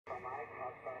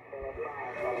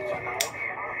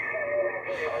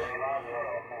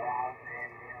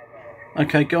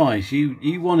Okay guys,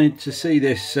 you wanted to see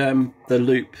this, the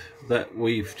loop that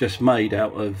we've just made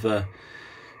out of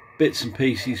bits and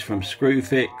pieces from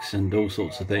Screwfix and all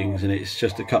sorts of things, and it's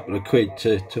just a couple of quid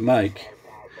to make.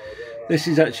 This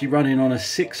is actually running on a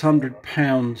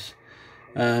 £600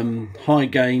 high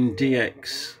gain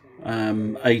DX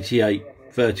 88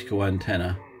 vertical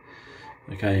antenna.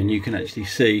 Okay, and you can actually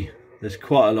see there's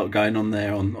quite a lot going on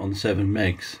there on 7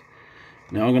 megs.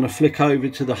 Now I'm going to flick over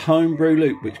to the homebrew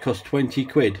loop, which costs 20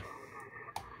 quid.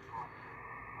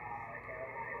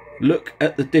 Look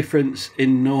at the difference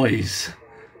in noise.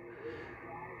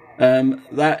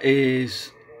 That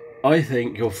is, I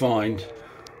think you'll find,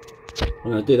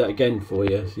 I'm going to do that again for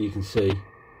you so you can see.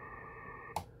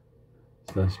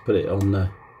 So let's put it on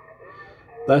there.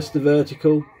 That's the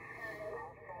vertical.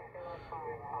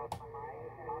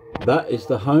 That is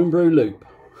the homebrew loop.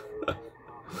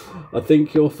 I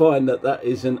think you'll find that that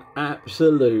is an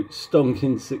absolute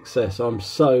stonking success. I'm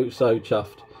so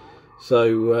chuffed.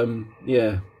 So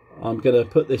yeah, I'm going to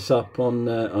put this up on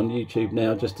YouTube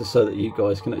now, just so that you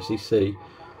guys can actually see.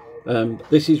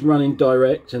 This is running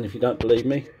direct, and if you don't believe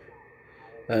me,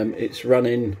 it's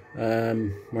running,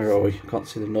 where are we? I can't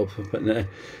see the knob I'm putting there.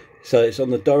 So it's on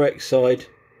the direct side,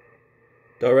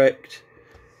 direct,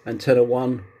 antenna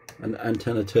 1 and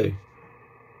antenna 2.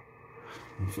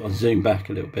 I'll zoom back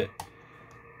a little bit.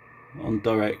 On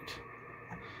direct,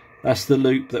 that's the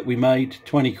loop that we made,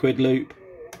 20 quid loop,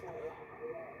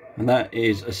 and that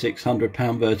is a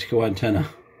 £600 vertical antenna.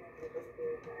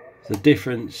 The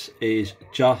difference is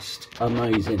just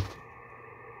amazing.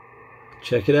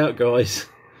 Check it out, guys.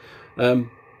 Now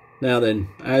then,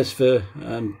 as for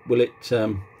will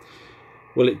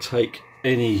it take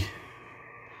any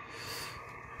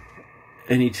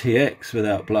TX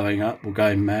without blowing up or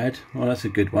going mad? Well, that's a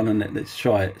good one, and let's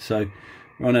try it. So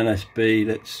we're on NSB.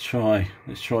 Let's try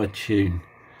tune.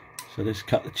 So let's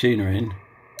cut the tuner in.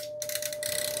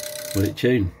 Will it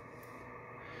tune?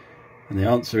 And the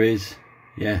answer is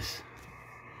yes.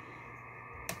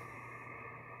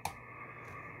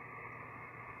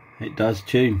 It does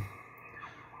tune.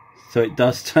 So it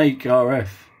does take RF.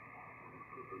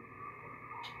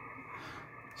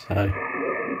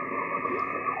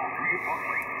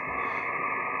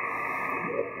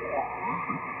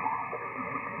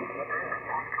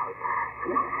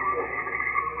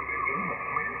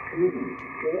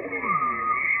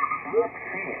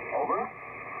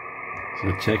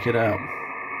 So check it out.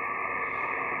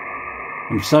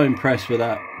 I'm so impressed with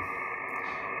that.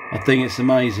 I think it's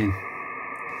amazing.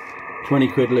 20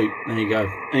 quid loop, there you go.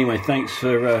 Anyway, thanks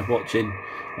for watching.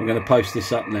 I'm going to post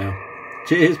this up now.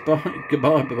 Cheers, bye,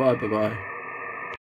 goodbye, bye bye, bye bye.